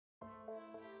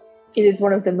It is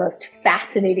one of the most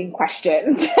fascinating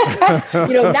questions.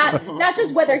 Not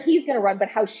just whether he's going to run, but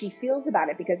how she feels about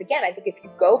it. Because again, I think if you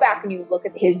go back and you look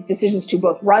at his decisions to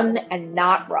both run and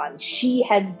not run, she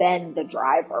has been the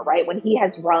driver, right? When he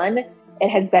has run, it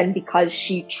has been because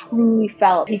she truly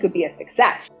felt he could be a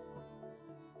success.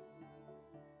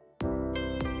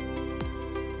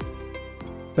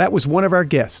 That was one of our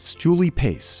guests, Julie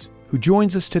Pace, who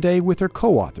joins us today with her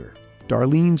co-author,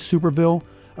 Darlene Superville,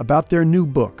 about their new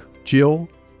book, Jill,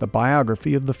 the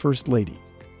biography of the First Lady.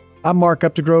 I'm Mark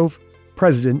Updegrove,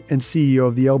 President and CEO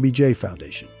of the LBJ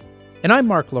Foundation. And I'm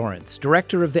Mark Lawrence,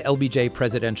 Director of the LBJ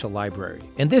Presidential Library.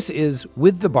 And this is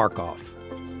With the Bark Off.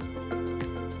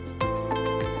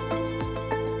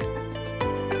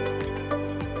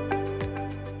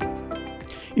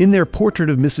 In their portrait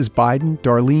of Mrs. Biden,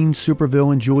 Darlene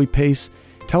Superville and Julie Pace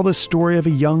tell the story of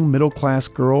a young middle-class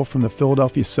girl from the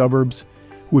Philadelphia suburbs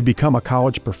who would become a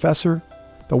college professor,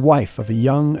 the wife of a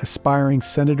young, aspiring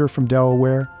senator from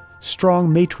Delaware, strong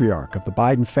matriarch of the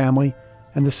Biden family,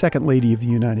 and the Second Lady of the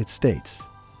United States.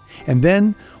 And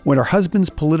then, when her husband's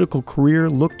political career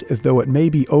looked as though it may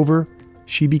be over,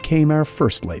 she became our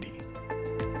First Lady.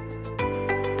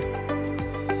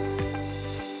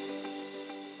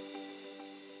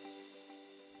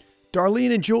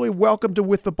 Darlene and Julie, welcome to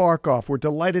With the Bark Off. We're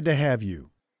delighted to have you.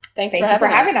 Thank you for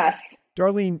having us.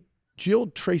 Darlene, Jill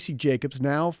Tracy Jacobs,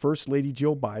 now First Lady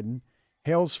Jill Biden,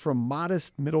 hails from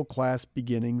modest middle-class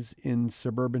beginnings in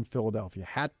suburban Philadelphia,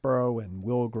 Hatboro and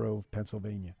Willow Grove,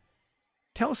 Pennsylvania.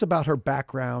 Tell us about her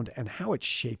background and how it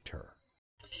shaped her.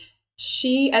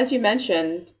 She, as you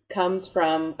mentioned, comes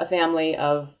from a family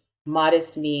of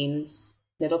modest means,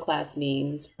 middle-class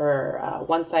means. Her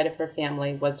one side of her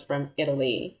family was from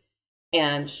Italy.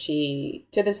 And she,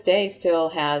 to this day,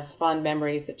 still has fond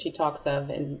memories that she talks of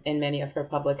in many of her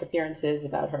public appearances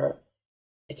about her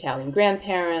Italian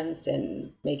grandparents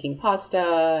and making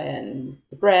pasta and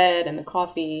the bread and the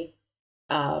coffee,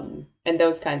 and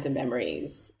those kinds of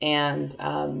memories.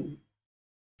 And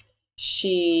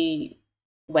she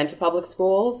went to public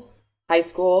schools, high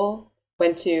school,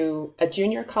 went to a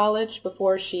junior college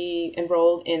before she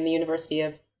enrolled in the University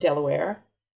of Delaware.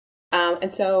 And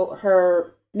so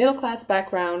her middle-class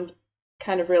background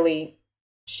kind of really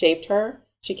shaped her.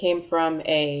 She came from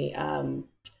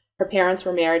her parents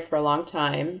were married for a long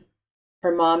time.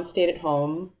 Her mom stayed at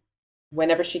home.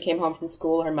 Whenever she came home from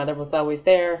school, her mother was always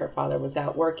there. Her father was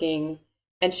out working.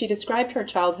 And she described her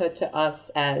childhood to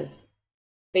us as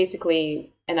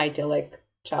basically an idyllic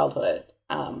childhood,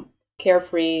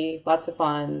 carefree, lots of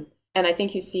fun. And I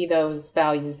think you see those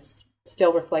values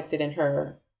still reflected in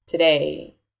her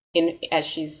today, as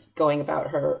she's going about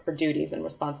her duties and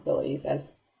responsibilities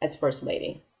as First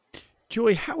Lady.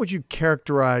 Julie, how would you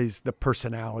characterize the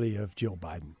personality of Jill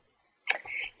Biden?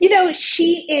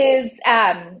 She is,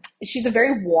 she's a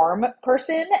very warm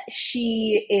person.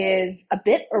 She is a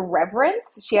bit irreverent.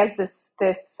 She has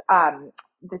this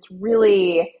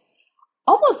really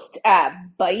almost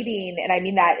biting, and I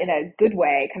mean that in a good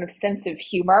way, kind of sense of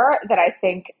humor that I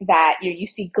think that you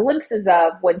see glimpses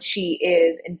of when she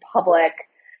is in public,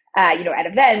 at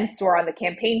events or on the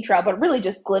campaign trail, but really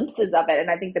just glimpses of it.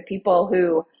 And I think the people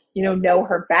who, know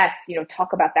her best,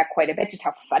 talk about that quite a bit, just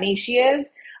how funny she is.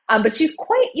 But she's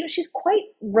quite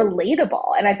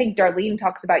relatable. And I think Darlene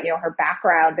talks about, her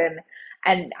background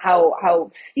and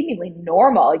how seemingly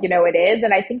normal, it is.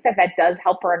 And I think that does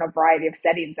help her in a variety of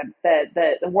settings. And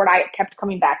the word I kept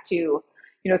coming back to,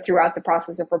 throughout the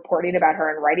process of reporting about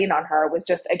her and writing on her was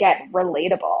just, again,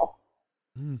 relatable.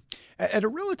 Mm. At a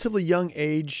relatively young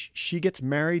age, she gets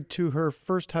married to her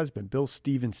first husband, Bill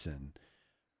Stevenson.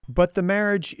 But the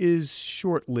marriage is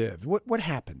short-lived. What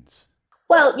happens?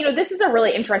 Well, this is a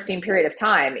really interesting period of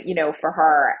time, for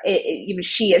her.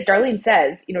 She, as Darlene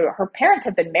says, her parents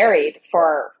have been married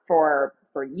for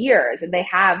years, and they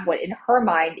have what in her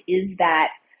mind is that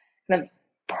kind of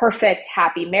perfect,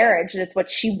 happy marriage, and it's what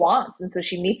she wants. And so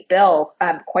she meets Bill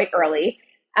quite early.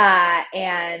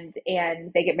 And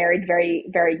they get married very,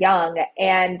 very young,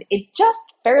 and it just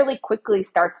fairly quickly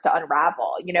starts to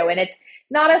unravel, and it's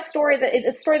not a story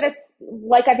it's a story that's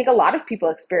like, I think a lot of people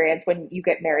experience when you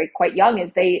get married quite young,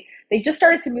 is they just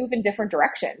started to move in different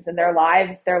directions, and their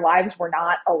lives were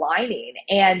not aligning.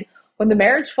 And when the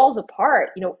marriage falls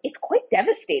apart, it's quite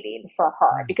devastating for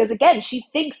her, because again, she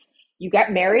thinks you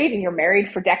get married and you're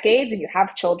married for decades and you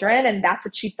have children, and that's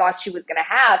what she thought she was going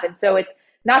to have. And so it's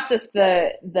not just the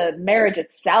marriage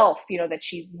itself, that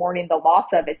she's mourning the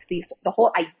loss of. It's the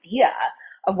whole idea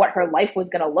of what her life was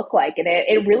going to look like, and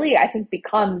it really, I think,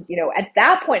 becomes, at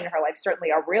that point in her life, certainly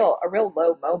a real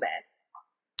low moment.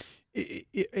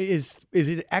 Is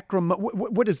it acrimony?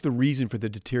 What is the reason for the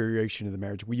deterioration of the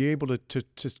marriage? Were you able to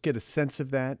just get a sense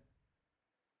of that?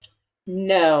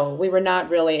 No, we were not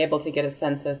really able to get a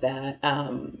sense of that.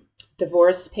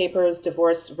 Divorce papers,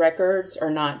 divorce records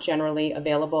are not generally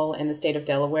available in the state of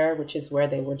Delaware, which is where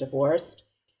they were divorced.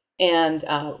 And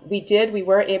we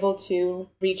were able to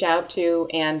reach out to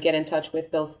and get in touch with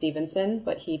Bill Stevenson,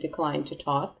 but he declined to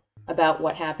talk about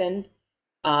what happened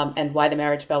and why the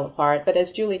marriage fell apart. But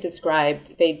as Julie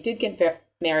described, they did get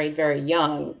married very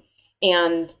young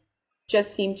and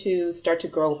just seemed to start to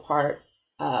grow apart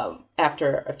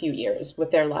after a few years,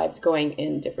 with their lives going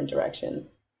in different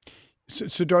directions.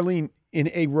 So, Darlene,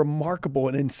 in a remarkable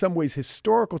and in some ways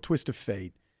historical twist of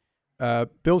fate,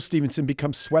 Bill Stevenson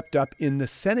becomes swept up in the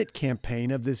Senate campaign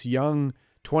of this young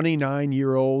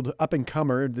 29-year-old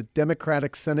up-and-comer, the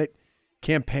Democratic Senate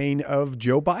campaign of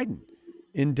Joe Biden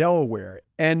in Delaware.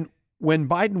 And when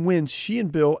Biden wins, she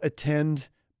and Bill attend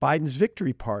Biden's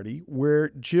victory party, where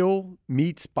Jill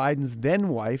meets Biden's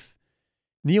then-wife,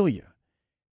 Nelia.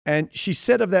 And she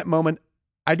said of that moment,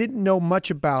 "I didn't know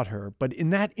much about her, but in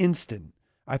that instant,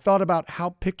 I thought about how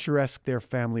picturesque their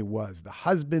family was. The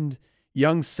husband,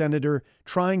 young senator,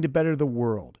 trying to better the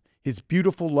world. His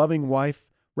beautiful, loving wife,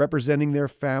 representing their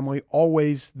family,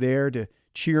 always there to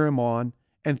cheer him on,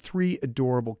 and 3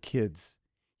 adorable kids.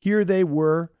 Here they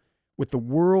were, with the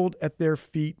world at their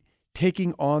feet,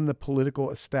 taking on the political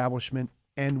establishment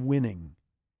and winning.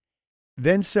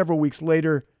 Then several weeks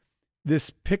later,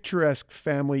 this picturesque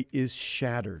family is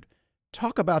shattered.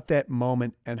 Talk about that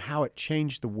moment and how it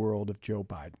changed the world of Joe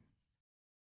Biden."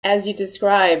 As you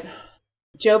describe,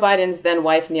 Joe Biden's then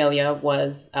wife, Nelia,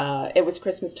 it was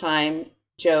Christmas time.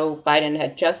 Joe Biden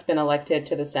had just been elected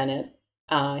to the Senate.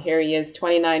 Here he is,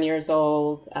 29 years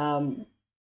old,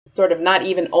 sort of not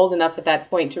even old enough at that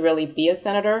point to really be a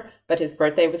senator, but his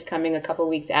birthday was coming a couple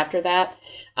weeks after that.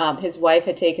 His wife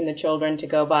had taken the children to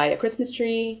go buy a Christmas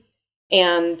tree,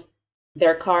 and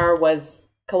their car was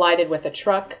collided with a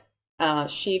truck.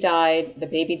 She died. The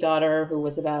baby daughter, who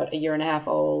was about a year and a half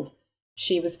old,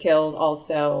 she was killed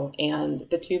also. And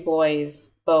the 2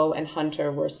 boys, Bo and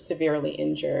Hunter, were severely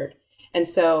injured. And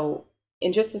so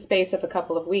in just the space of a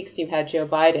couple of weeks, you had Joe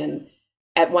Biden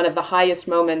at one of the highest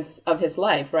moments of his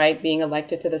life, right? Being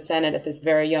elected to the Senate at this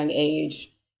very young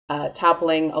age,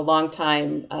 toppling a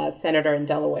longtime senator in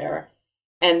Delaware.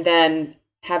 And then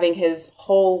having his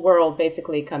whole world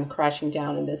basically come crashing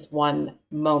down in this one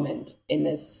moment, in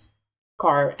this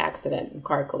car accident,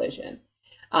 car collision.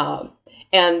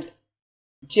 And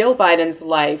Jill Biden's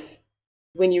life,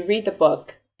 when you read the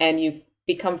book and you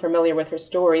become familiar with her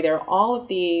story, there are all of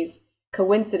these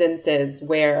coincidences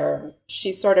where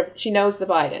she knows the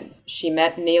Bidens. She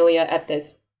met Nelia at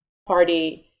this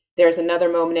party. There's another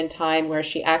moment in time where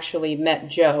she actually met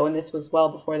Joe, and this was well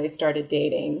before they started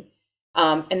dating.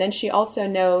 And then she also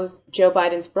knows Joe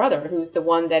Biden's brother, who's the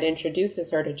one that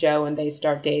introduces her to Joe, and they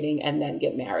start dating and then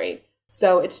get married.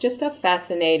 So it's just a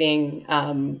fascinating,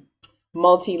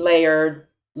 multi-layered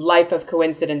life of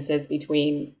coincidences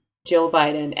between Jill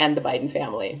Biden and the Biden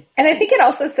family. And I think it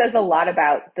also says a lot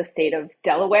about the state of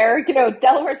Delaware.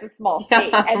 Delaware is a small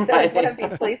state. And so it's one of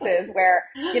these places where,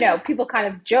 people kind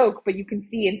of joke, but you can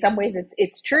see in some ways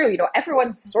it's true.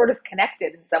 Everyone's sort of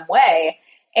connected in some way.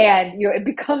 And, it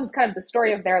becomes kind of the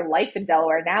story of their life in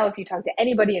Delaware. Now, if you talk to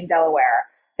anybody in Delaware,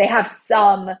 they have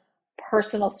some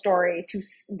personal story to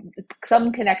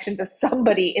some connection to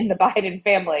somebody in the Biden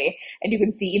family. And you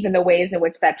can see even the ways in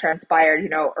which that transpired,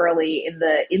 early in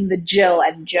the Jill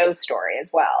and Joe story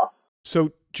as well.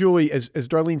 So, Julie, as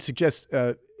Darlene suggests,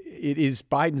 it is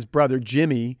Biden's brother,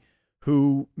 Jimmy,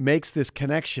 who makes this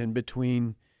connection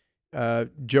between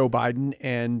Joe Biden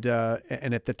and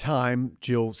at the time,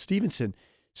 Jill Stevenson.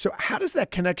 So how does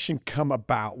that connection come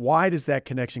about? Why does that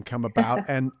connection come about?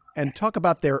 And talk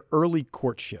about their early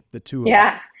courtship, the two of them.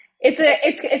 Yeah,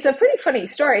 it's a pretty funny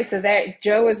story. So that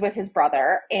Joe is with his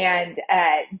brother, and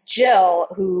Jill,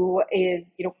 who is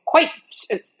quite,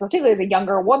 particularly as a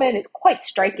younger woman, is quite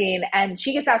striking, and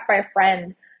she gets asked by a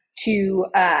friend to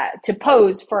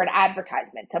pose for an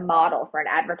advertisement, to model for an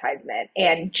advertisement,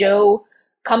 and Joe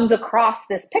comes across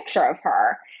this picture of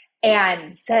her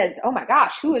and says, "Oh my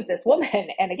gosh, who is this woman?"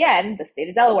 And again, the state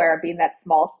of Delaware being that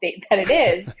small state that it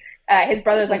is, his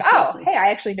brother's like, "Oh, hey,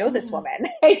 I actually know this woman.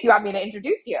 Hey, you want me to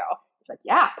introduce you?" He's like,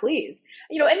 "Yeah, please."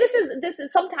 And this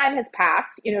is some time has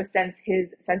passed,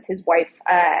 since his wife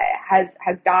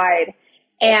has died,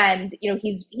 and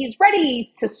he's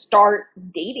ready to start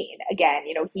dating again.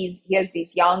 He has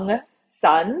these young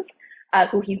sons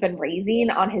who he's been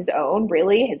raising on his own.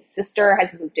 Really, his sister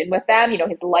has moved in with them.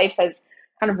 His life has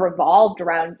kind of revolved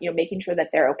around, making sure that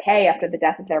they're okay after the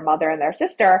death of their mother and their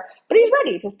sister, but he's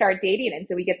ready to start dating. And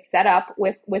so he gets set up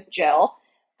with Jill.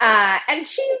 And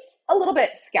she's a little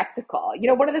bit skeptical.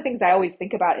 One of the things I always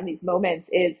think about in these moments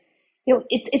is,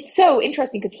 it's so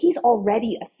interesting because he's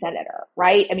already a senator,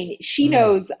 right? I mean, she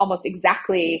knows almost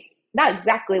exactly, not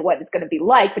exactly what it's going to be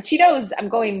like, but she knows I'm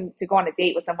going to go on a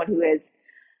date with someone who is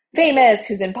famous,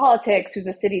 who's in politics, who's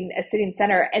a sitting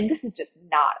senator, and this is just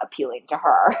not appealing to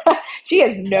her. She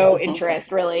has no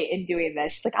interest really in doing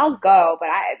this. She's like, I'll go, but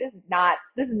this is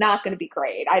not going to be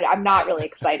great. I'm not really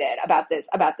excited about this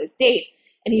date.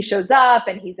 And he shows up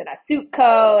and he's in a suit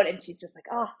coat and she's just like,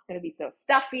 oh, it's going to be so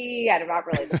stuffy. I'm not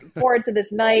really looking forward to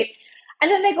this night. And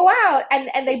then they go out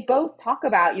and they both talk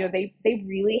about, they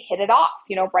really hit it off,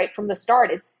 right from the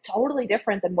start. It's totally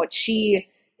different than what she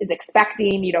is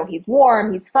expecting. He's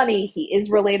warm, he's funny, he is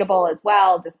relatable as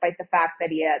well, despite the fact that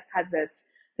he has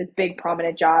this big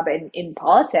prominent job in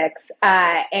politics.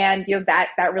 And,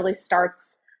 that really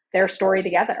starts their story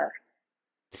together.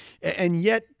 And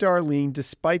yet, Darlene,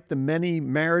 despite the many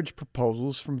marriage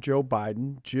proposals from Joe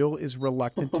Biden, Jill is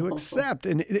reluctant to accept.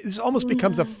 And it almost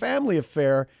becomes a family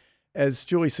affair, as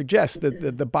Julie suggests.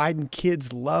 The Biden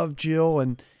kids love Jill,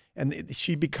 and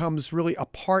she becomes really a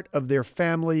part of their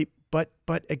family,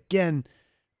 but again,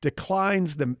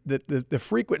 declines the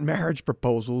frequent marriage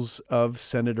proposals of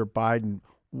Senator Biden.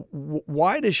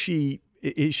 Why is she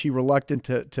reluctant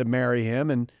to marry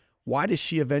him, and why does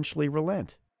she eventually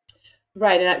relent?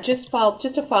 Right, and just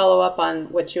to follow up on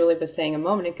what Julie was saying a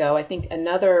moment ago, I think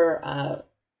another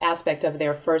aspect of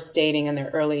their first dating and their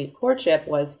early courtship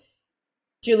was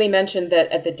Julie mentioned that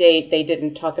at the date they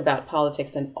didn't talk about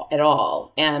politics at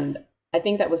all, and I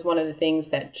think that was one of the things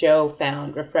that Joe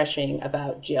found refreshing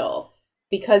about Jill.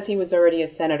 Because he was already a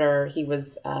senator, he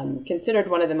was considered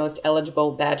one of the most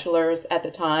eligible bachelors at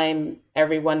the time.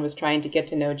 Everyone was trying to get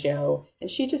to know Joe, and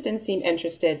she just didn't seem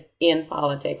interested in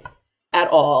politics at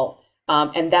all.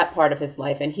 And that part of his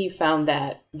life. And he found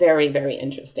that very, very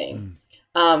interesting.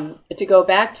 To go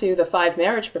back to the 5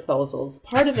 marriage proposals,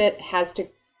 part of it has to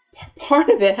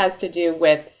do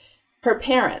with her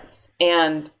parents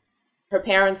and her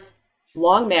parents'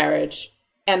 long marriage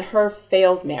and her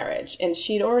failed marriage. And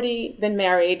she'd already been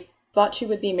married, thought she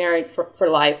would be married for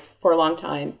life for a long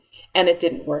time, and it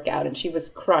didn't work out. And she was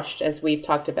crushed, as we've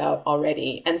talked about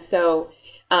already. And so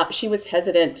she was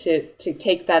hesitant to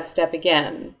take that step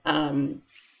again,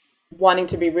 wanting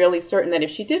to be really certain that if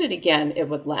she did it again, it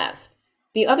would last.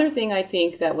 The other thing I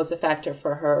think that was a factor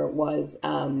for her was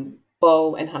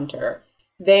Beau and Hunter.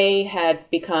 They had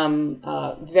become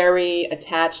very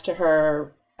attached to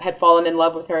her, had fallen in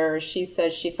love with her. She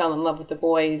says she fell in love with the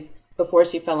boys before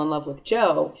she fell in love with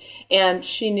Joe. And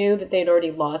she knew that they'd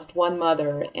already lost one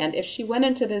mother. And if she went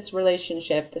into this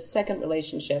relationship, the second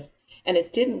relationship, and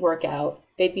it didn't work out,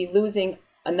 they'd be losing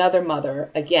a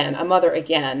mother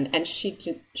again, and she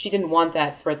didn't want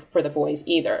that for the boys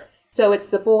either. So it's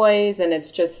the boys, and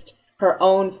it's just her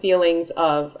own feelings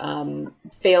of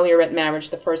failure at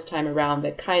marriage the first time around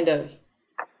that kind of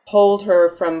hold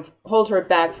her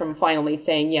back from finally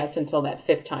saying yes until that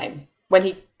 5th time, when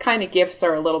he kind of gives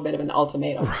her a little bit of an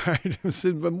ultimatum. Right.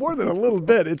 But more than a little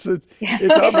bit. It's I'm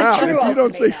out. If you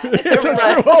don't say it's a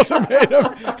true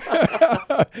ultimatum.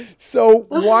 So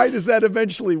why does that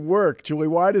eventually work, Julie?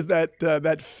 Why does that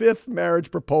 5th marriage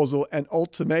proposal and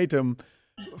ultimatum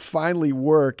finally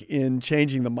work in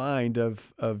changing the mind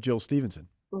of Jill Stevenson?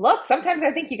 Look, sometimes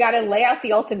I think you got to lay out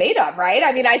the ultimatum, right?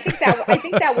 I mean, I think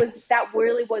that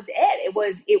really was it.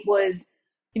 It was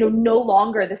no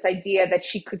longer this idea that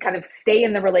she could kind of stay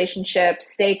in the relationship,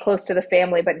 stay close to the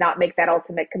family, but not make that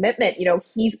ultimate commitment.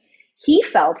 He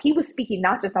felt he was speaking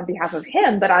not just on behalf of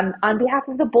him, but on behalf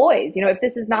of the boys. If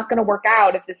this is not going to work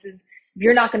out, if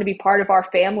you're not going to be part of our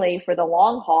family for the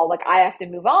long haul, like I have to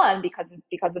move on because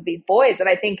of these boys. And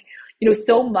I think,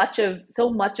 so much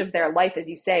of their life, as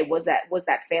you say, was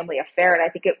that family affair. And I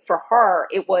think for her,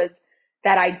 it was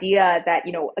that idea that,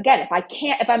 again,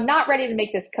 if I'm not ready to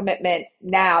make this commitment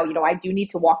now, I do need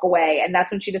to walk away. And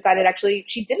that's when she decided actually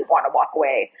she didn't want to walk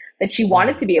away, that she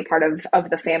wanted to be a part of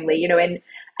the family,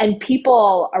 and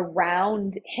people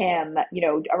around him,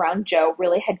 around Joe,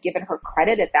 really had given her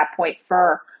credit at that point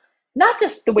for not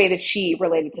just the way that she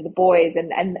related to the boys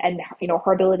and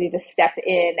her ability to step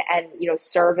in and,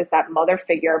 serve as that mother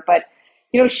figure, but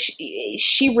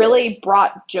she really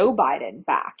brought Joe Biden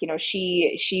back.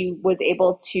 She was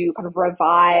able to kind of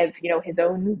revive, his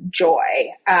own joy,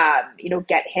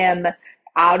 get him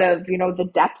out of, the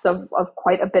depths of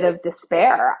quite a bit of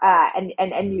despair. And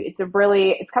it's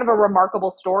kind of a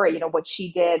remarkable story, what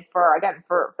she did for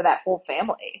that whole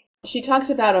family. She talks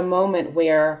about a moment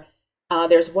where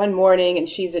There's one morning and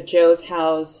she's at Joe's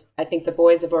house. I think the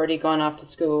boys have already gone off to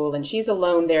school and she's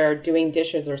alone there doing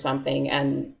dishes or something.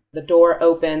 And the door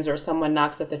opens or someone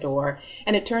knocks at the door.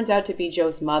 And it turns out to be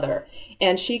Joe's mother.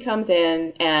 And she comes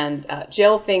in and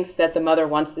Jill thinks that the mother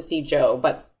wants to see Joe,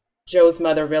 but Joe's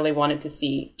mother really wanted to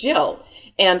see Jill.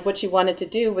 And what she wanted to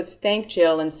do was thank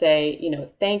Jill and say,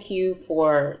 thank you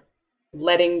for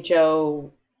letting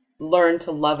Joe learn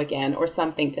to love again, or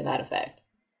something to that effect.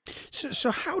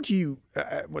 So how do you,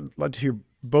 I would love to hear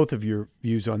both of your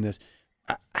views on this.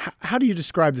 How do you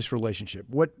describe this relationship?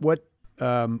 What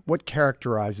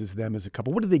characterizes them as a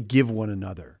couple? What do they give one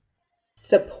another?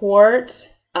 Support,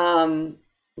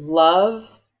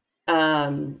 love.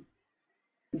 I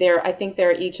think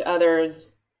they're each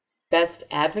other's best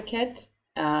advocate.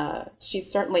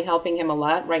 She's certainly helping him a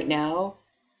lot right now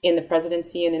in the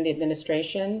presidency and in the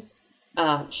administration.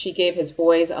 She gave his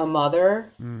boys a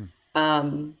mother.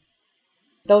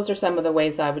 Those are some of the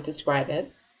ways I would describe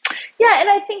it. Yeah, and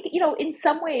I think, in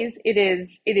some ways it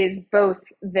is both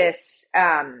this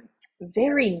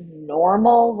very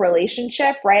normal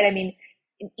relationship, right? I mean,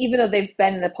 even though they've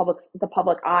been in the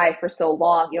public eye for so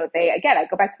long, I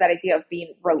go back to that idea of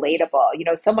being relatable.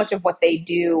 So much of what they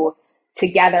do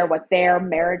together, what their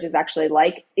marriage is actually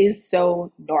like, is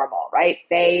so normal, right?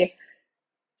 They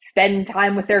spend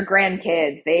time with their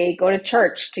grandkids. They go to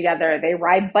church together. They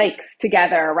ride bikes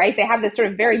together, right? They have this sort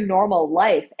of very normal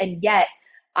life. And yet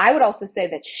I would also say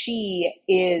that she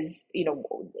is, we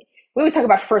always talk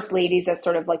about first ladies as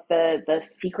sort of like the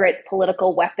secret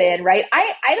political weapon, right?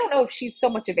 I don't know if she's so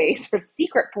much of a sort of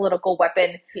secret political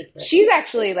weapon. Secret. She's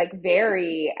actually like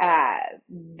very,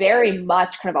 very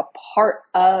much kind of a part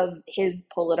of his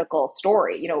political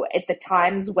story. At the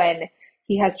times when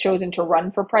he has chosen to run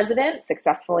for president,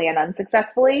 successfully and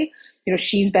unsuccessfully,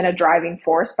 she's been a driving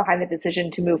force behind the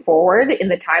decision to move forward. In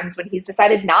the times when he's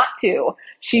decided not to,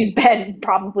 she's been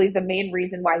probably the main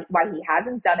reason why he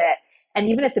hasn't done it. And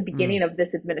even at the beginning of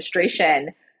this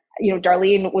administration,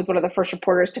 Darlene was one of the first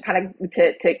reporters to kind of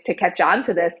to catch on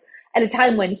to this at a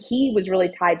time when he was really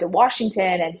tied to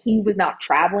Washington and he was not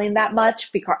traveling that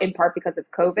much, in part because of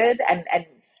COVID and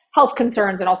health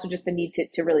concerns, and also just the need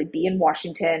to really be in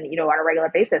Washington, on a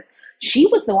regular basis. She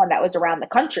was the one that was around the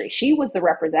country. She was the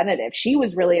representative. She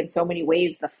was really, in so many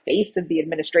ways, the face of the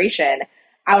administration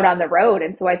out on the road.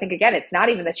 And so I think, again, it's not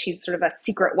even that she's sort of a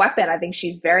secret weapon. I think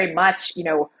she's very much,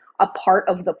 a part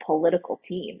of the political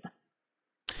team.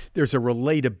 There's a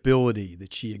relatability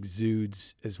that she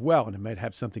exudes as well, and it might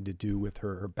have something to do with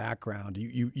her background.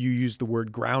 You use the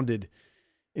word grounded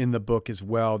in the book as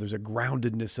well. There's a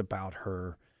groundedness about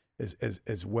her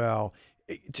as well.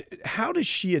 How does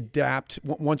she adapt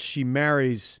once she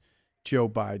marries Joe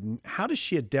Biden? How does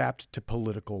she adapt to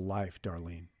political life,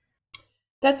 Darlene?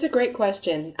 That's a great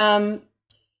question.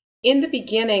 In the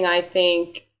beginning, I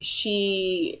think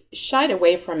she shied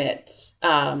away from it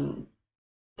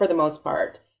for the most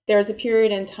part. There was a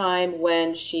period in time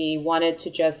when she wanted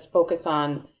to just focus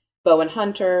on Beau and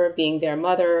Hunter, being their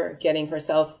mother, getting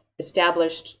herself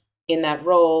established in that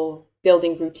role,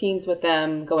 building routines with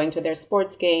them, going to their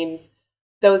sports games,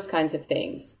 those kinds of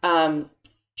things.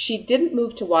 She didn't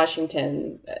move to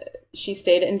Washington. She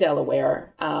stayed in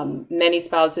Delaware. Many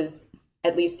spouses,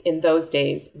 at least in those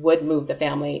days, would move the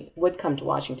family, would come to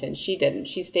Washington. She didn't.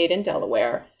 She stayed in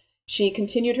Delaware. She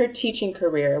continued her teaching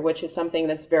career, which is something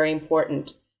that's very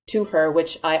important to her,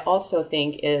 which I also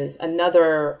think is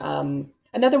another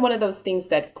one of those things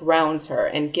that grounds her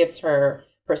and gives her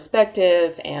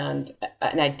perspective and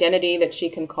an identity that she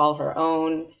can call her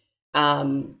own.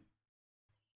 And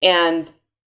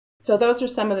so those are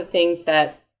some of the things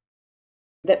that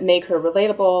make her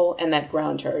relatable and that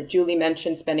ground her. Julie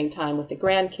mentioned spending time with the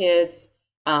grandkids.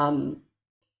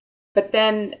 But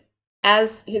then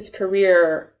as his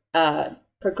career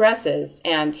progresses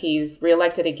and he's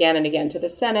reelected again and again to the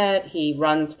Senate, he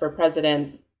runs for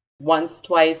president once,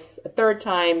 twice, a third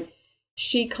time,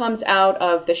 she comes out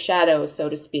of the shadows, so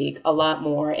to speak, a lot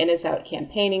more and is out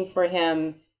campaigning for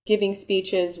him, giving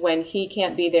speeches when he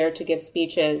can't be there to give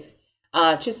speeches.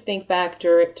 Just think back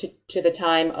to the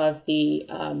time of the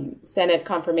Senate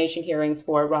confirmation hearings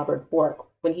for Robert Bork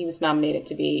when he was nominated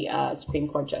to be Supreme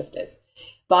Court Justice.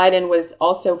 Biden was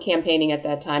also campaigning at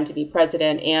that time to be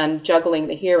president and juggling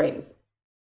the hearings.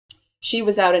 She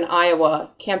was out in Iowa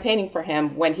campaigning for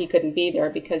him when he couldn't be there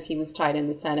because he was tied in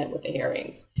the Senate with the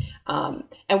hearings.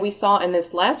 And we saw in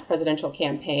this last presidential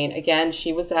campaign, again,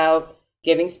 she was out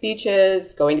giving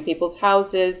speeches, going to people's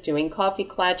houses, doing coffee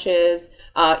klatches,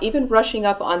 even rushing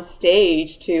up on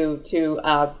stage to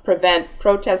prevent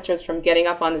protesters from getting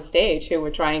up on the stage who were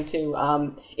trying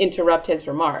to interrupt his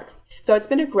remarks. So it's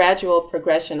been a gradual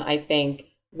progression, I think,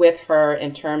 with her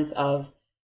in terms of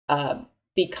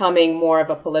becoming more of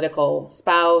a political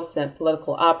spouse and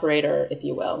political operator, if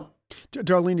you will.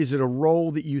 Darlene, is it a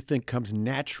role that you think comes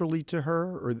naturally to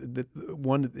her, or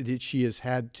one that she has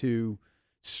had to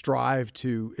strive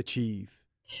to achieve?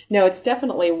 No, it's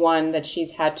definitely one that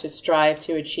she's had to strive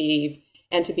to achieve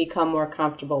and to become more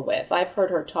comfortable with. I've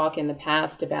heard her talk in the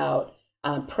past about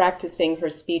practicing her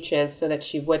speeches so that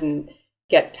she wouldn't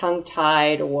get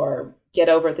tongue-tied or get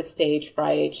over the stage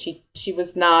fright. She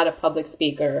was not a public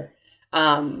speaker,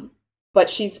 but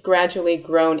she's gradually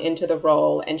grown into the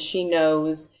role, and she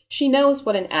knows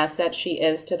what an asset she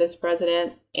is to this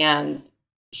president, and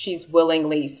she's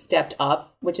willingly stepped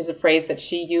up, which is a phrase that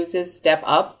she uses, step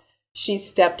up. She's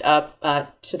stepped up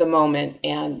to the moment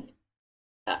and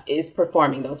is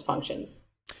performing those functions.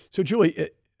 So, Julie,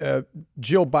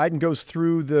 Jill Biden goes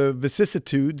through the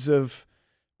vicissitudes of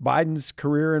Biden's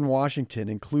career in Washington,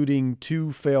 including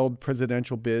 2 failed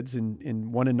presidential bids, one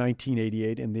in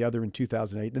 1988 and the other in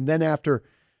 2008. And then after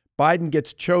Biden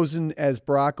gets chosen as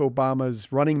Barack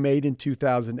Obama's running mate in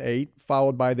 2008,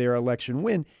 followed by their election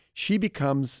win, she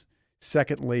becomes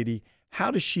second lady.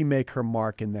 How does she make her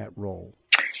mark in that role?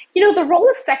 You know, the role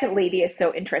of second lady is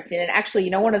so interesting. And actually,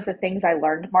 one of the things I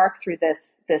learned, Mark, through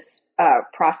this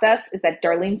process is that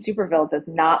Darlene Superville does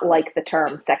not like the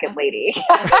term second lady.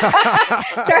 I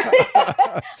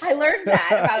learned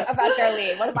that about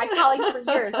Darlene. One of my colleagues for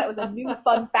years, that was a new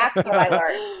fun fact that I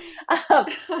learned.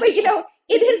 But,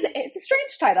 it's a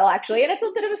strange title, actually, and it's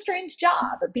a bit of a strange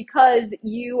job because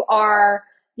you are...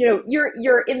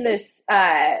 you're in this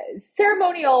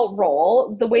ceremonial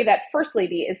role, the way that First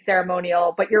Lady is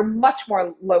ceremonial, but you're much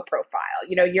more low profile.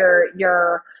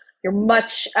 You're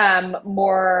much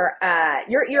more.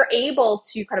 You're able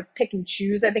to kind of pick and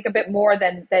choose, I think, a bit more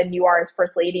than you are as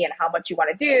First Lady, and how much you want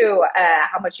to do,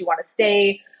 how much you want to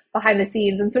stay behind the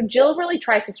scenes. And so Jill really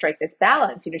tries to strike this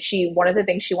balance. One of the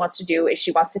things she wants to do is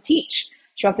she wants to teach.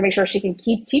 She wants to make sure she can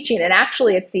keep teaching, and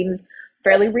actually, it seems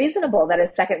fairly reasonable that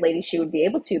as second lady she would be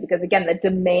able to, because again, the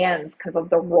demands kind of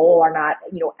the role are not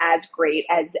as great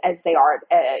as they are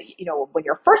when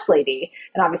you're first lady.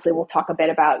 And obviously we'll talk a bit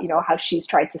about how she's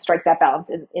tried to strike that balance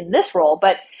in this role,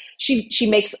 but she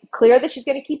makes clear that she's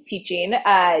going to keep teaching.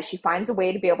 She finds a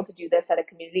way to be able to do this at a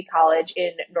community college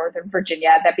in Northern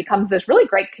Virginia that becomes this really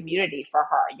great community for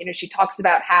her. She talks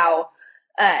about how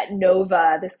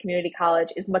Nova, this community college,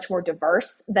 is much more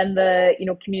diverse than the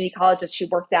community colleges she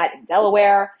worked at in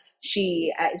Delaware.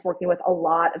 She is working with a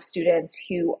lot of students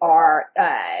who are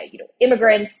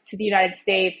immigrants to the United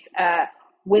States,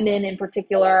 women in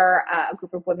particular, a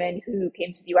group of women who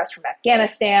came to the U.S. from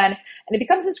Afghanistan, and it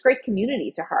becomes this great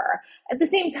community to her. At the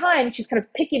same time, she's kind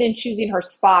of picking and choosing her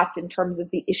spots in terms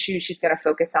of the issues she's going to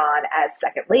focus on as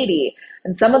second lady.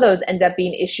 And some of those end up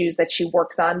being issues that she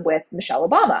works on with Michelle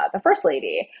Obama, the first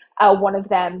lady, one of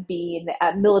them being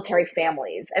military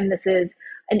families. And this is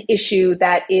an issue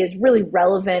that is really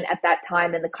relevant at that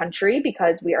time in the country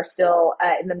because we are still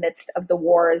in the midst of the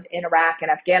wars in Iraq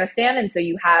and Afghanistan. And so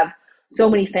you have so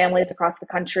many families across the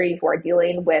country who are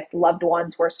dealing with loved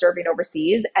ones who are serving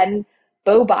overseas. And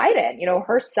Beau Biden,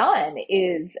 her son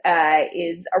is a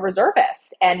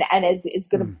reservist and is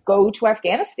going to go to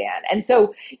Afghanistan. And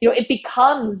so, it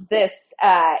becomes this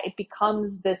kind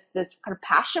of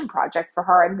passion project for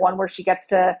her, and one where she gets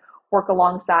to work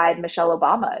alongside Michelle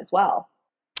Obama as well.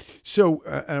 So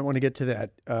I want to get to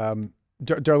that.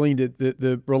 Darlene,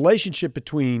 the relationship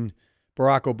between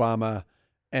Barack Obama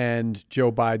and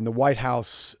Joe Biden, the White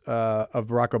House of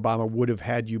Barack Obama would have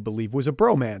had you believe was a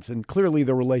bromance. And clearly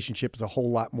the relationship is a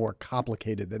whole lot more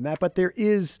complicated than that. But there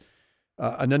is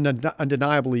an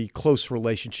undeniably close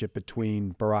relationship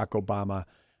between Barack Obama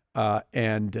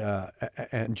and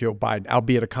Joe Biden,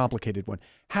 albeit a complicated one.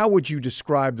 How would you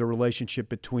describe the relationship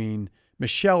between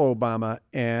Michelle Obama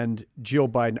and Jill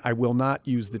Biden? I will not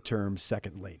use the term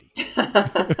second lady.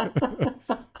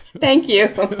 Thank you.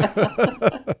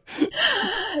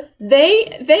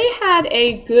 They had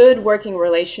a good working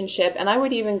relationship, and I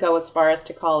would even go as far as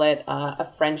to call it a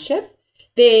friendship.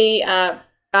 They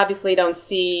obviously don't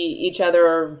see each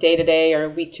other day to day or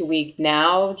week to week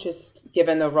now, just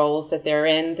given the roles that they're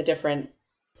in, the different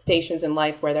stations in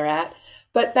life where they're at.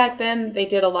 But back then, they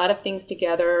did a lot of things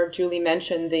together. Julie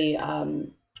mentioned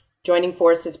the Joining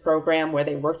Forces program, where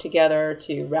they worked together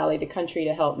to rally the country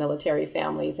to help military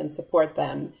families and support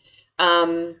them.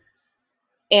 And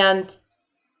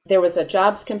there was a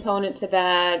jobs component to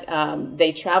that.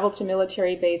 They traveled to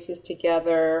military bases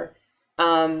together.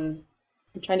 I'm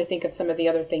trying to think of some of the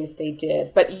other things they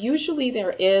did. But usually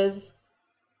there is,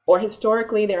 or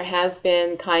historically there has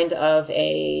been kind of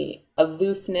a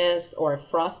aloofness or a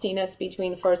frostiness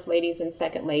between first ladies and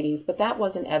second ladies, but that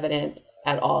wasn't evident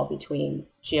at all between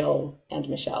Jill and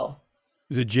Michelle.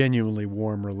 It was a genuinely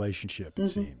warm relationship, it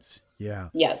seems. Yeah.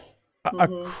 Yes. A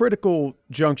critical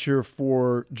juncture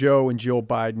for Joe and Jill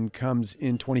Biden comes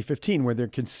in 2015, where they're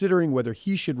considering whether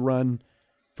he should run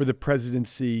for the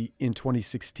presidency in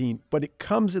 2016. But it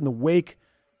comes in the wake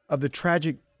of the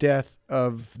tragic death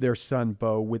of their son,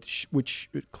 Beau, which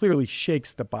clearly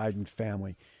shakes the Biden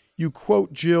family. You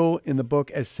quote Jill in the book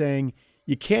as saying,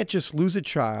 "You can't just lose a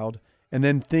child and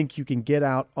then think you can get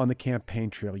out on the campaign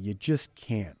trail. You just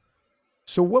can't."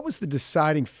 So what was the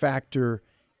deciding factor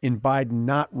in Biden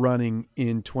not running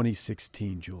in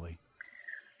 2016, Julie?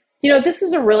 This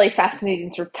was a really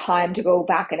fascinating sort of time to go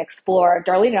back and explore.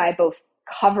 Darlene and I both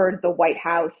covered the White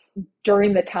House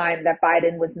during the time that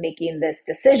Biden was making this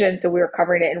decision. So we were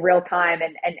covering it in real time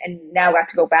and now got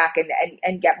to go back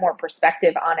and get more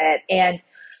perspective on it. And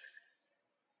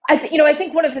I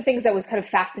think one of the things that was kind of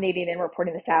fascinating in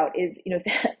reporting this out is,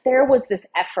 there was this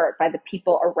effort by the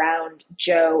people around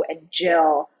Joe and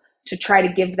Jill to try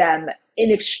to give them an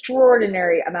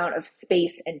extraordinary amount of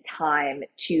space and time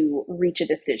to reach a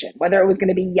decision, whether it was going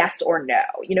to be yes or no.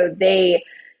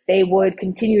 They would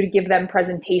continue to give them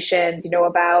presentations,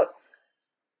 about,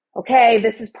 okay,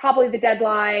 this is probably the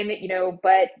deadline,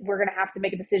 but we're going to have to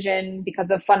make a decision because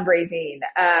of fundraising.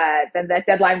 Then that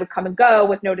deadline would come and go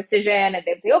with no decision. And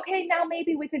they'd say, okay, now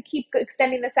maybe we could keep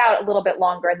extending this out a little bit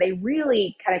longer. And they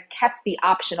really kind of kept the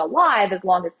option alive as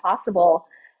long as possible.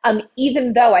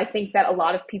 Even though I think that a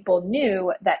lot of people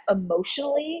knew that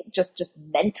emotionally, just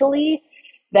mentally,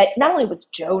 that not only was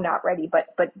Joe not ready,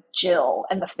 but Jill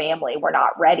and the family were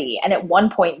not ready. And at one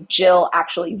point, Jill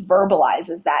actually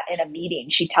verbalizes that in a meeting.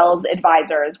 She tells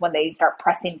advisors when they start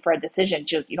pressing for a decision,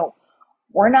 she goes,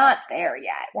 we're not there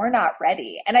yet. We're not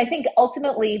ready. And I think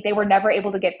ultimately they were never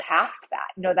able to get past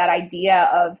that, that idea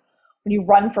of when you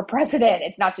run for president,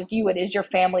 it's not just you, it is your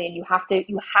family. And you have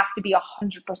to be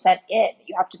 100% in.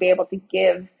 You have to be able to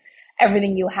give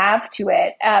everything you have to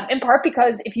it, in part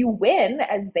because if you win,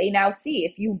 as they now see,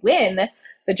 if you win,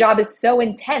 the job is so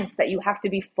intense that you have to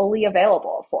be fully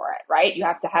available for it, right? You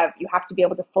have to be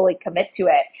able to fully commit to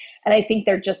it. And I think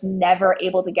they're just never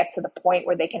able to get to the point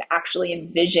where they can actually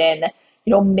envision,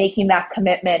 making that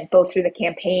commitment both through the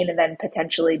campaign and then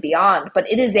potentially beyond. But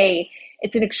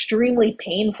it's an extremely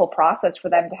painful process for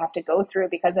them to have to go through,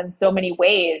 because in so many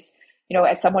ways,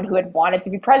 as someone who had wanted to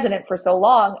be president for so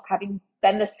long, having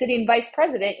been the sitting vice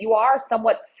president, you are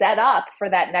somewhat set up for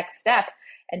that next step.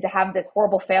 And to have this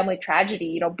horrible family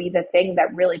tragedy, be the thing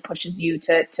that really pushes you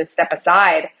to step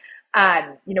aside,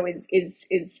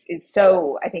 is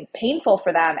so, I think, painful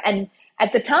for them. And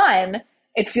at the time,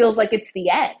 it feels like it's the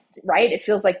end, right? It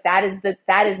feels like that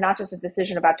is not just a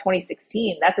decision about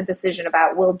 2016. That's a decision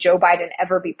about, will Joe Biden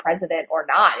ever be president or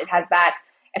not? It has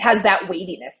that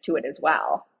weightiness to it as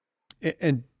well.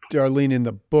 And Darlene, in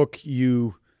the book,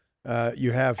 you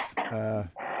have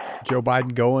Joe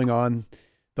Biden going on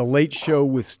The Late Show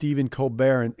with Stephen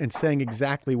Colbert and saying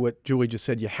exactly what Julie just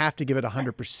said. You have to give it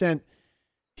 100%,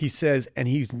 he says, and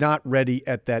he's not ready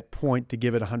at that point to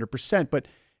give it 100%. But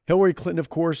Hillary Clinton, of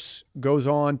course, goes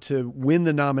on to win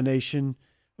the nomination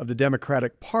of the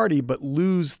Democratic Party, but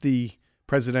lose the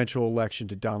presidential election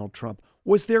to Donald Trump.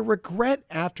 Was there regret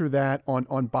after that on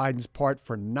Biden's part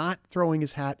for not throwing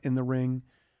his hat in the ring,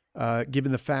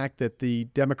 given the fact that the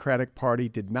Democratic Party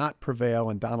did not prevail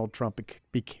and Donald Trump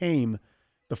became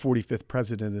the 45th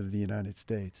president of the United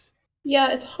States?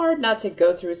 Yeah, it's hard not to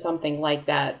go through something like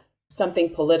that,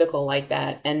 something political like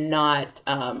that, and not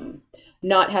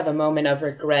have a moment of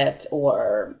regret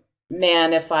or,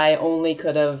 man, if I only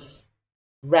could have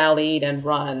rallied and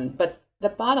run. But the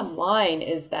bottom line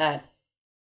is that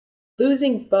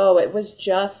losing Beau, it was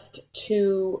just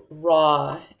too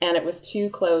raw, and it was too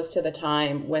close to the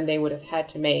time when they would have had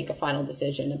to make a final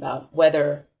decision about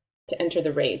whether to enter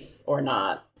the race or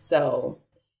not. So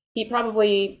he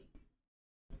probably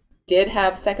did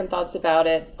have second thoughts about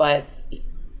it, but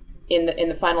in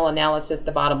the final analysis,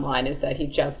 the bottom line is that he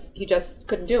just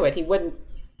couldn't do it. He wouldn't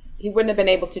have been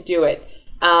able to do it.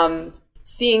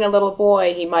 Seeing a little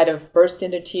boy, he might have burst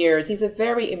into tears. He's a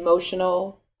very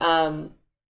emotional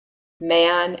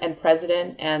man and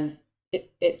president, and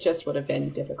it just would have been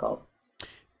difficult.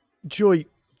 Julie,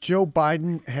 Joe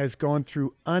Biden has gone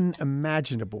through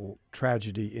unimaginable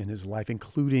tragedy in his life,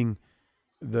 including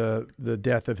the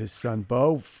death of his son,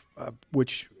 Beau,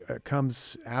 which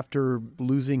comes after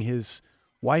losing his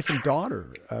wife and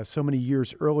daughter so many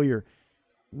years earlier.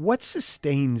 What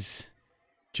sustains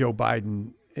Joe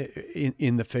Biden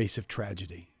in the face of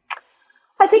tragedy?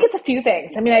 I think it's a few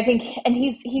things. I mean, I think, and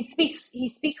he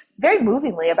speaks very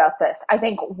movingly about this. I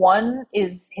think one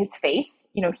is his faith.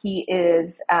 You know, he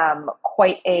is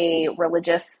quite a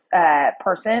religious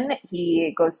person.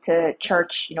 He goes to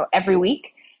church, you know, every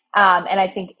week, and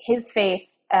I think his faith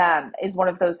is one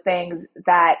of those things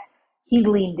that he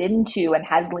leaned into and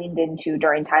has leaned into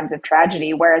during times of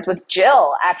tragedy. Whereas with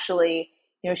Jill, actually,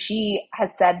 you know, she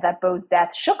has said that Beau's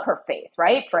death shook her faith,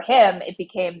 right? For him, it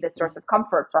became this source of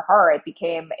comfort. For her, it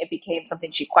became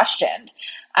something she questioned,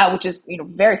 which is, you know,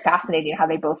 very fascinating how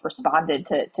they both responded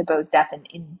to Beau's death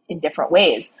in different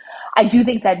ways. I do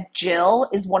think that Jill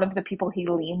is one of the people he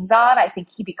leans on. I think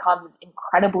he becomes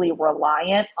incredibly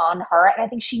reliant on her. And I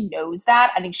think she knows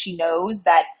that. I think she knows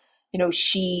that, you know,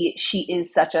 she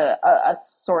is such a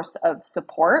source of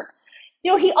support.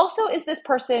 You know, he also is this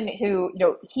person who, you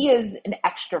know, he is an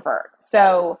extrovert.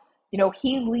 So, you know,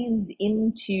 he leans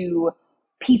into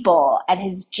people and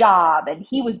his job. And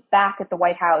he was back at the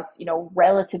White House, you know,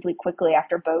 relatively quickly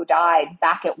after Beau died,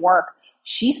 back at work.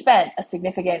 She spent a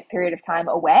significant period of time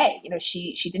away. You know,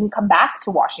 she didn't come back to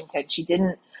Washington. She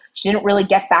didn't really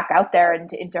get back out there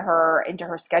into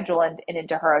her schedule and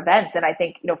into her events. And I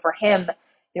think, you know, for him,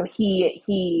 you know,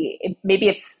 he maybe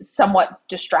it's somewhat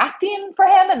distracting for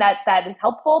him, and that is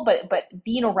helpful, but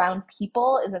being around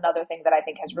people is another thing that I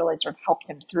think has really sort of helped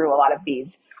him through a lot of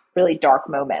these really dark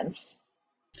moments.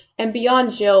 And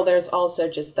beyond Jill, there's also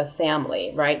just the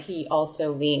family, right? He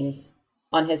also leans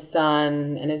on his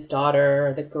son and his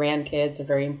daughter. The grandkids are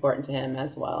very important to him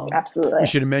as well. Absolutely. We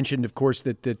should have mentioned, of course,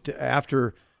 that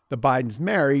after the Bidens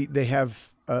marry, they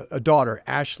have a daughter,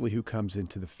 Ashley, who comes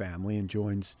into the family and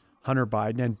joins Hunter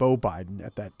Biden and Beau Biden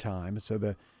at that time.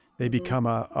 So they become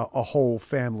a whole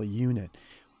family unit.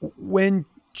 When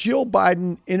Jill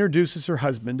Biden introduces her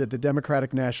husband at the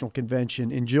Democratic National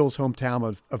Convention in Jill's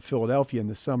hometown of Philadelphia in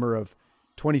the summer of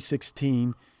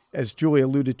 2016, as Julie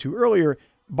alluded to earlier,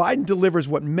 Biden delivers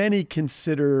what many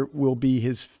consider will be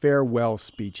his farewell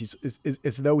speech. It's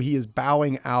as though he is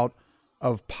bowing out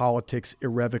of politics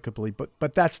irrevocably,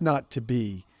 but that's not to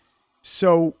be.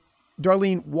 So,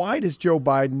 Darlene, why does Joe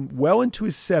Biden, well into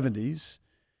his 70s,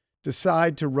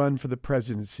 decide to run for the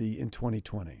presidency in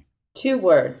 2020? 2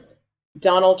 words: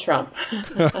 Donald Trump.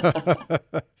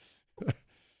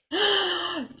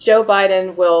 Joe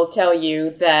Biden will tell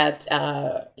you that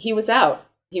he was out.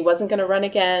 He wasn't going to run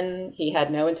again. He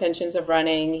had no intentions of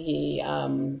running. He,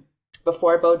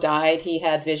 before Beau died, he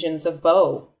had visions of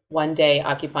Beau one day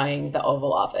occupying the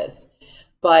Oval Office.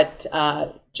 But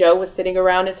Joe was sitting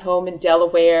around his home in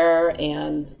Delaware,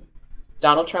 and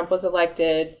Donald Trump was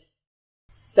elected.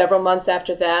 Several months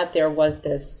after that, there was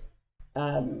this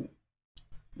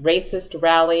racist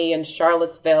rally in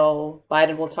Charlottesville.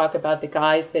 Biden will talk about the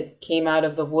guys that came out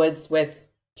of the woods with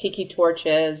tiki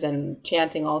torches and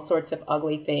chanting all sorts of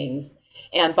ugly things.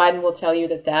 And Biden will tell you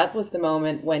that that was the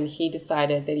moment when he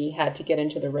decided that he had to get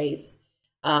into the race,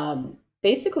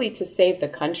 basically to save the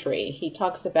country. He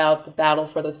talks about the battle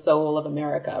for the soul of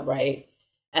America, right?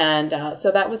 And so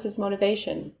that was his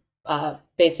motivation,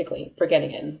 basically, for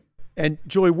getting in. And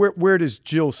Julie, where does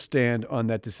Jill stand on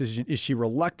that decision? Is she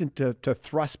reluctant to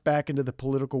thrust back into the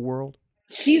political world?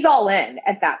 She's all in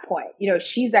at that point. You know,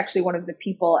 she's actually one of the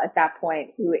people at that point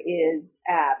who is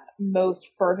most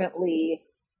fervently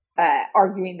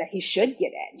arguing that he should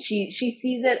get in. She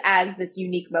sees it as this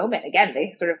unique moment. Again,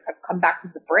 they sort of have come back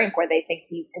from the brink where they think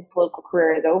his political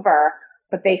career is over,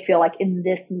 but they feel like in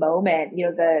this moment, you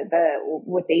know, the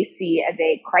what they see as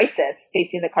a crisis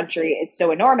facing the country is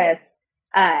so enormous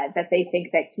that they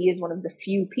think that he is one of the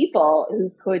few people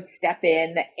who could step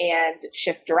in and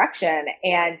shift direction.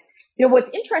 And you know,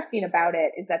 what's interesting about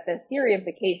it is that the theory of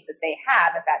the case that they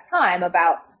have at that time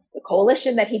about the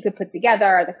coalition that he could put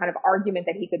together, the kind of argument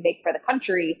that he could make for the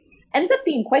country, ends up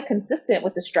being quite consistent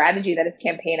with the strategy that his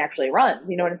campaign actually runs.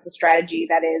 You know, and it's a strategy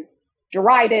that is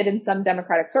derided in some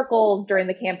Democratic circles during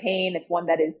the campaign. It's one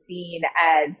that is seen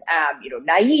as,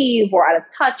 naive or out of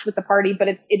touch with the party, but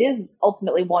it is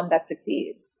ultimately one that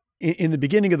succeeds. In the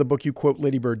beginning of the book, you quote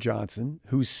Lady Bird Johnson,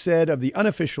 who said of the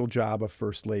unofficial job of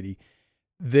First Lady,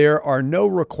 "There are no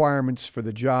requirements for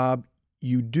the job.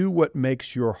 You do what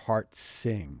makes your heart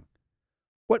sing."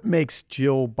 What makes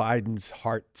Jill Biden's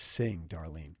heart sing,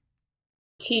 Darlene?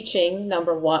 Teaching,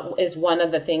 number one, is one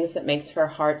of the things that makes her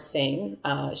heart sing.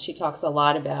 She talks a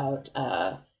lot about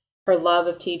her love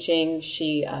of teaching.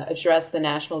 She addressed the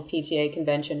National PTA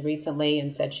Convention recently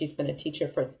and said she's been a teacher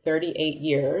for 38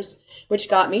 years, which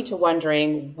got me to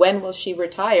wondering, when will she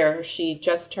retire? She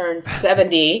just turned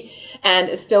 70 and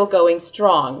is still going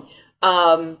strong.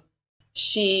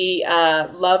 She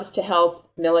loves to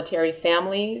help military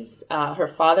families. Her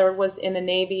father was in the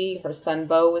Navy. Her son,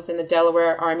 Bo, was in the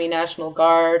Delaware Army National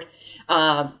Guard.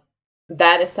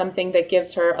 That is something that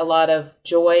gives her a lot of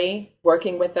joy,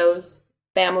 working with those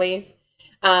families.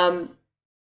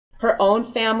 Her own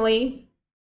family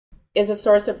is a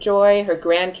source of joy. Her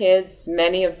grandkids,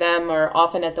 many of them are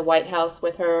often at the White House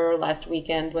with her. Last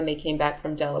weekend when they came back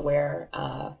from Delaware,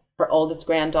 her oldest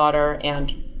granddaughter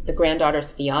and the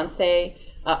granddaughter's fiance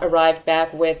arrived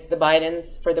back with the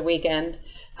Bidens for the weekend.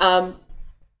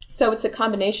 So it's a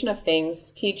combination of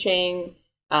things: teaching,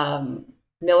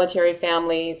 military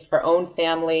families, her own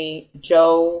family,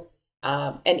 Joe,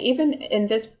 and even in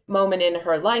this moment in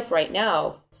her life right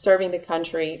now, serving the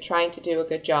country, trying to do a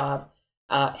good job,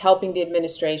 helping the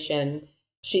administration.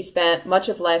 She spent much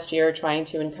of last year trying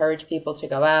to encourage people to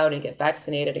go out and get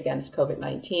vaccinated against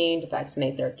COVID-19, to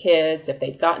vaccinate their kids, if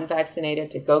they'd gotten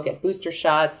vaccinated, to go get booster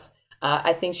shots.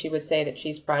 I think she would say that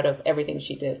she's proud of everything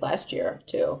she did last year,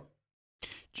 too.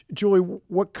 Julie,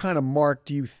 what kind of mark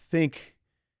do you think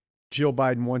Jill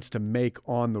Biden wants to make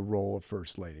on the role of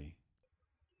First Lady?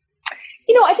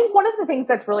 I think one of the things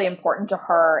that's really important to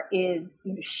her is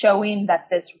showing that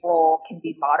this role can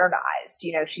be modernized.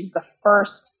 She's the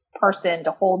first person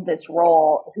to hold this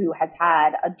role who has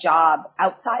had a job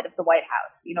outside of the White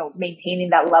House, maintaining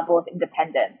that level of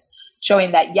independence,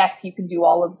 showing that, yes, you can do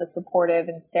all of the supportive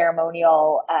and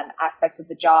ceremonial aspects of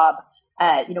the job,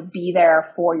 be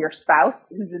there for your spouse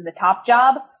who's in the top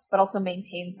job, but also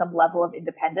maintain some level of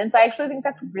independence. I actually think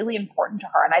that's really important to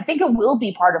her. And I think it will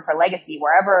be part of her legacy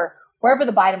wherever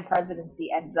the Biden presidency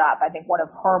ends up. I think one of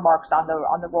her marks on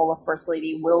the role of First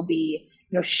Lady will be,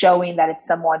 showing that it's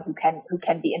someone who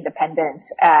can be independent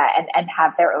and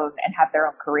have their own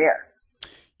career.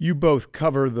 You both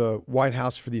cover the White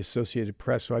House for the Associated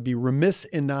Press, so I'd be remiss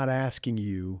in not asking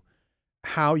you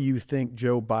how you think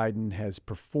Joe Biden has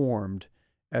performed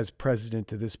as president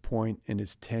to this point in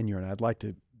his tenure. And I'd like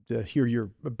to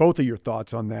hear both of your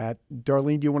thoughts on that.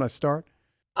 Darlene, do you want to start?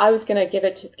 I was going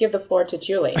to give the floor to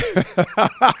Julie.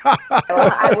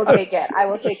 I will take it.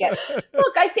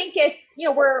 Look, I think it's,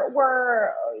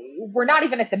 we're not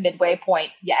even at the midway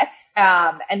point yet.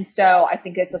 And so I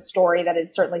think it's a story that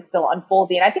is certainly still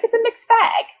unfolding. I think it's a mixed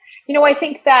bag. I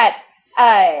think that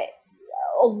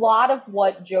a lot of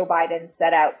what Joe Biden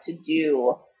set out to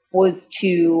do was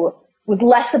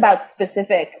less about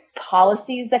specific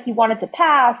policies that he wanted to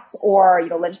pass or,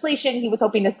 legislation he was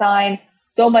hoping to sign.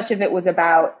 So much of it was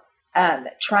about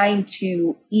trying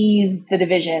to ease the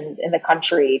divisions in the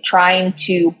country, trying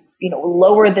to,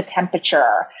 lower the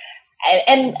temperature.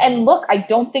 And look, I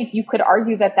don't think you could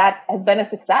argue that has been a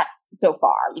success so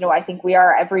far. I think we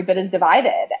are every bit as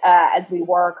divided as we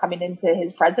were coming into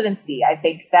his presidency. I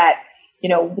think that,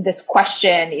 this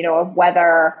question, of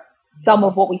whether some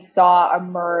of what we saw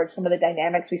emerge, some of the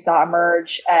dynamics we saw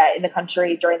emerge in the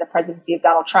country during the presidency of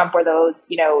Donald Trump, were those,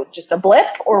 just a blip,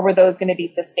 or were those going to be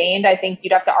sustained? I think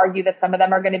you'd have to argue that some of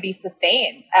them are going to be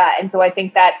sustained. And so I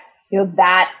think that,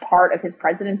 that part of his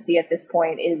presidency at this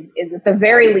point is at the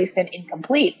very least an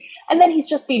incomplete. And then he's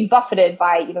just being buffeted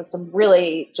by, some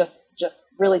really just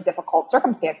really difficult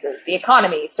circumstances. The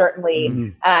economy,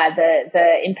 certainly,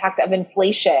 the impact of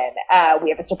inflation. We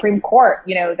have a Supreme Court,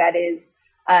 that is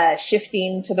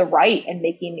shifting to the right and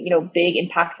making, big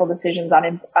impactful decisions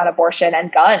on abortion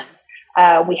and guns.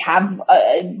 We have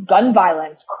gun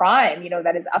violence, crime,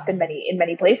 that is up in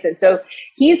many places. So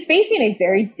he's facing a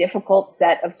very difficult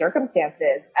set of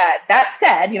circumstances. That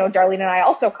said, Darlene and I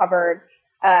also covered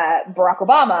Barack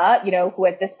Obama, who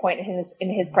at this point in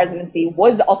his presidency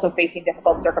was also facing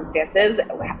difficult circumstances,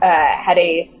 had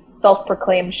a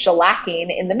self-proclaimed shellacking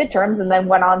in the midterms, and then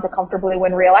went on to comfortably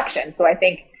win re-election. So I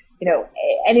think,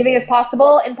 anything is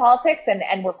possible in politics,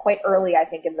 and we're quite early, I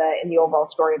think, in the overall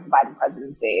story of the Biden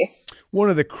presidency. One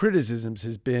of the criticisms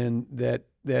has been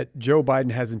that Joe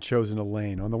Biden hasn't chosen a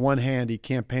lane. On the one hand, he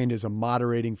campaigned as a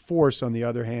moderating force. On the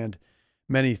other hand,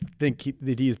 many think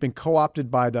that he has been co-opted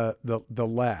by the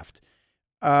left.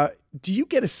 Do you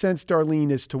get a sense,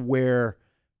 Darlene, as to where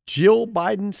Jill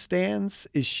Biden stands?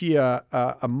 Is she a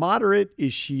moderate?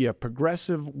 Is she a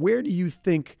progressive? Where do you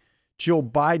think Jill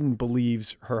Biden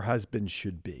believes her husband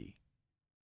should be?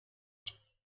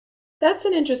 That's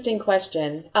an interesting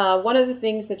question. One of the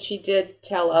things that she did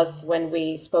tell us when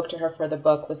we spoke to her for the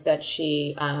book was that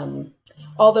she,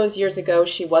 all those years ago,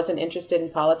 she wasn't interested in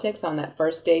politics on that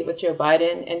first date with Joe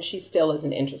Biden, and she still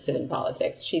isn't interested in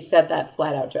politics. She said that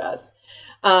flat out to us.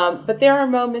 But there are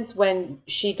moments when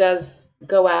she does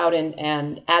go out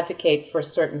and advocate for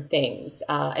certain things.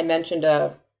 I mentioned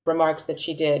remarks that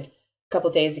she did a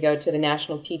couple days ago to the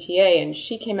National PTA, and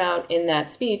she came out in that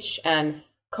speech and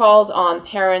called on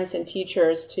parents and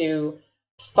teachers to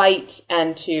fight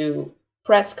and to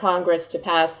press Congress to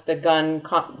pass the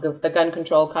gun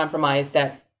control compromise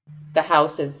that the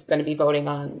House is going to be voting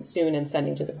on soon and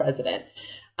sending to the president.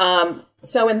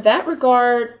 So in that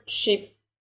regard,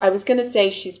 I was going to say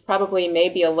she's probably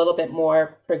maybe a little bit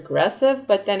more progressive,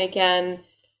 but then again,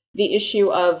 the issue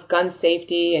of gun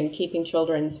safety and keeping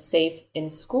children safe in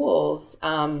schools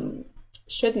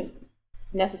shouldn't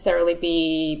necessarily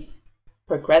be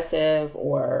progressive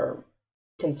or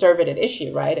conservative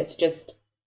issue, right? It's just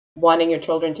wanting your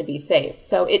children to be safe.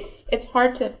 So it's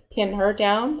hard to pin her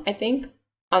down, I think,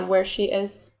 on where she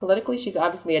is politically. She's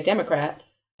obviously a Democrat,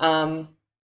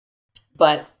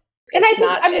 but and I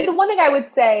think, the one thing I would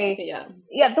say,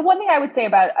 the one thing I would say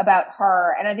about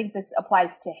her, and I think this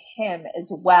applies to him as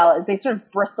well, is they sort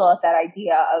of bristle at that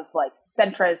idea of like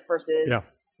centrist versus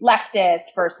leftist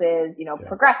versus,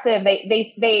 progressive.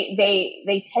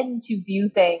 They tend to view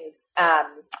things,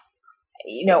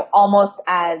 almost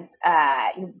as,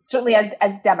 certainly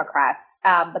as Democrats,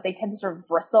 but they tend to sort of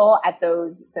bristle at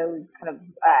those kind of,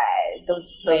 those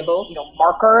labels,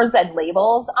 markers and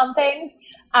labels on things.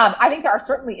 I think there are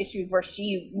certainly issues where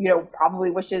she,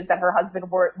 probably wishes that her husband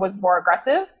was more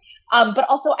aggressive. But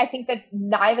also I think that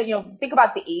neither, think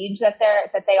about the age that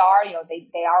they are,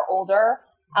 they are older.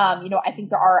 I think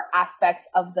there are aspects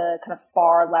of the kind of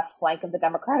far left flank of the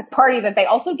Democratic Party that they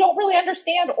also don't really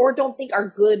understand or don't think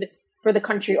are good for the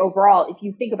country overall. If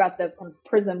you think about the kind of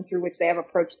prism through which they have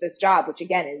approached this job, which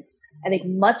again is, I think,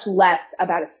 much less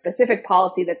about a specific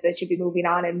policy that they should be moving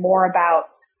on and more about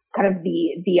kind of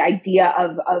the idea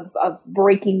of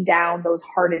breaking down those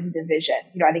hardened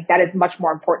divisions. I think that is much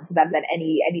more important to them than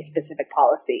any specific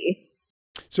policy.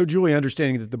 So, Julie,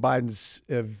 understanding that the Bidens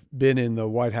have been in the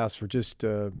White House for just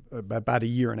about a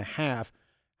year and a half,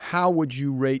 how would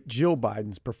you rate Jill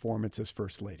Biden's performance as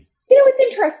First Lady?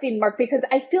 It's interesting, Mark, because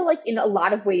I feel like in a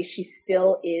lot of ways she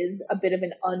still is a bit of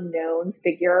an unknown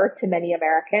figure to many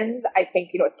Americans. I think,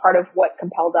 it's part of what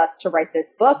compelled us to write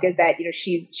this book is that,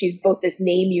 she's both this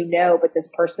name, but this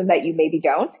person that you maybe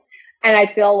don't. And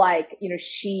I feel like,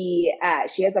 she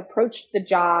has approached the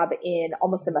job in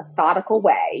almost a methodical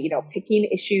way, picking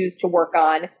issues to work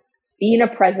on, being a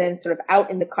presence sort of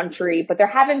out in the country. But there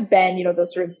haven't been,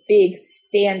 those sort of big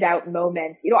standout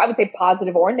moments, I would say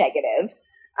positive or negative,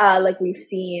 like we've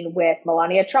seen with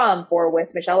Melania Trump or with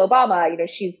Michelle Obama.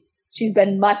 She's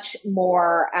been much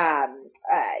more,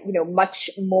 much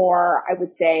more, I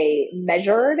would say,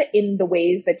 measured in the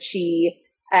ways that she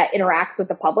interacts with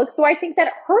the public. So I think that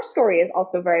her story is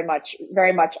also very much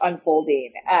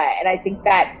unfolding. And I think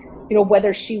that,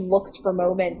 whether she looks for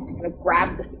moments to kind of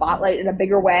grab the spotlight in a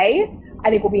bigger way, I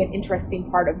think will be an interesting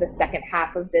part of the second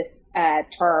half of this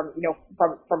term,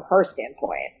 from her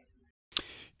standpoint.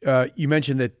 You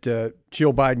mentioned that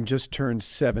Jill Biden just turned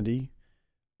 70.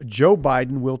 Joe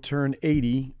Biden will turn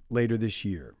 80 later this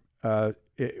year.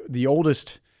 The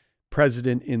oldest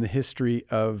president in the history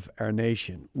of our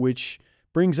nation, which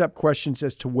brings up questions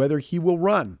as to whether he will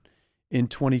run in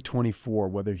 2024,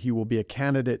 whether he will be a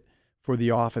candidate for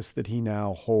the office that he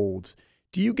now holds.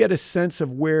 Do you get a sense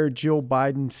of where Jill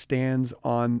Biden stands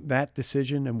on that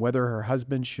decision and whether her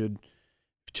husband should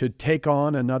take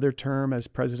on another term as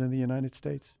president of the United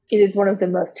States? It is one of the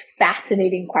most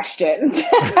fascinating questions.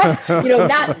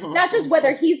 Not just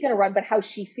whether he's going to run, but how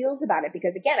she feels about it.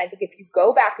 Because again, I think if you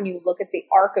go back and you look at the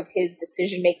arc of his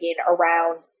decision making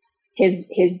around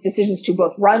his decisions to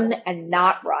both run and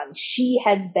not run, she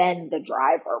has been the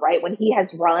driver, right? When he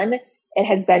has run, it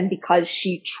has been because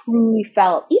she truly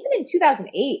felt, even in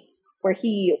 2008, where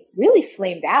he really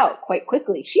flamed out quite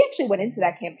quickly, she actually went into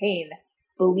that campaign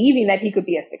believing that he could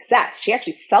be a success. She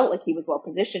actually felt like he was well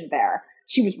positioned there.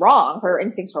 She was wrong. Her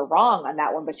instincts were wrong on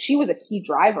that one, but she was a key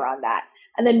driver on that.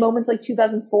 And then moments like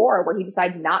 2004, where he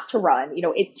decides not to run,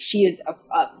 she is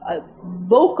a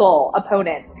vocal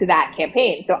opponent to that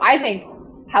campaign. So I think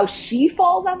how she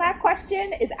falls on that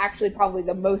question is actually probably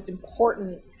the most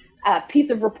important piece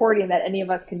of reporting that any of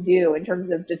us can do in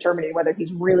terms of determining whether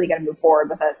he's really going to move forward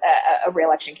with a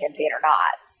re-election campaign or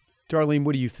not. Darlene,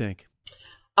 what do you think?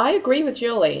 I agree with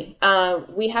Julie.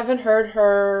 We haven't heard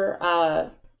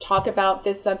her talk about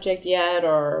this subject yet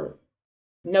or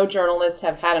No journalists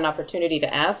have had an opportunity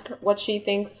to ask what she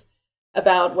thinks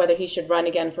about whether he should run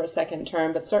again for a second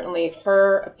term, but certainly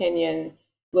her opinion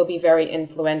will be very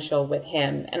influential with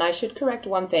him. And I should correct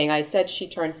one thing. I said she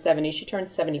turned 70. She turned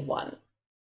 71.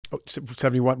 Oh,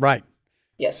 71, right.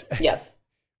 Yes.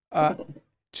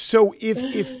 So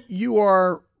if you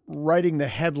are writing the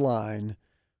headline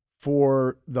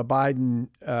for the Biden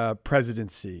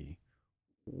presidency,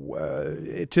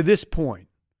 to this point,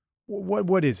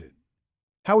 what is it?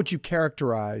 How would you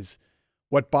characterize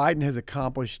what Biden has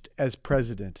accomplished as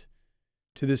president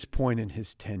to this point in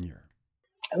his tenure?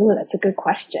 Oh, that's a good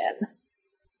question.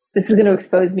 This is going to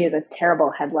expose me as a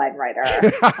terrible headline writer.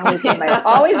 Always been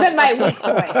my weak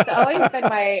point. It's always been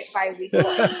my weak point.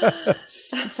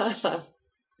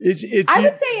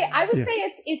 I would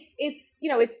say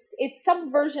it's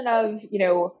some version of,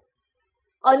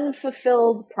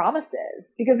 unfulfilled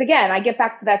promises. Because again, I get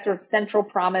back to that sort of central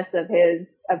promise of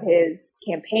his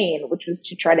campaign, which was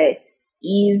to try to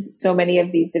ease so many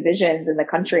of these divisions in the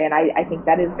country. And I think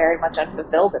that is very much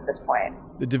unfulfilled at this point.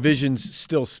 The divisions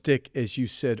still stick, as you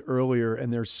said earlier,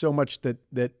 and there's so much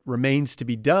that remains to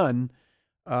be done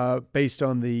based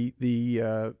on the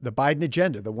Biden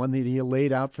agenda, the one that he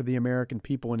laid out for the American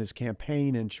people in his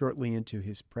campaign and shortly into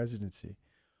his presidency.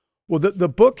 Well, the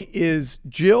book is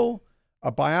Jill,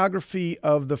 a biography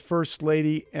of the First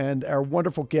Lady, and our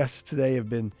wonderful guests today have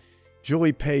been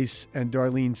Julie Pace and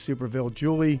Darlene Superville.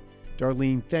 Julie,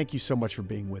 Darlene, thank you so much for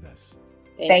being with us.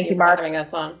 Thank you, Mark, for having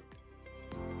us on.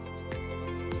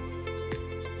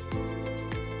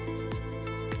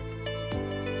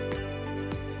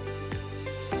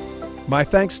 My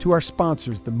thanks to our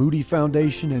sponsors, the Moody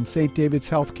Foundation and St. David's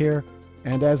Healthcare,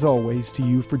 and as always, to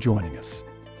you for joining us.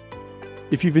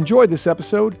 If you've enjoyed this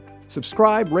episode,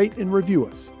 subscribe, rate, and review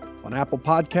us on Apple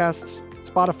Podcasts,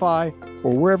 Spotify,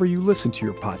 or wherever you listen to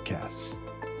your podcasts.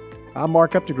 I'm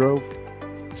Mark Updegrove.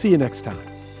 See you next time.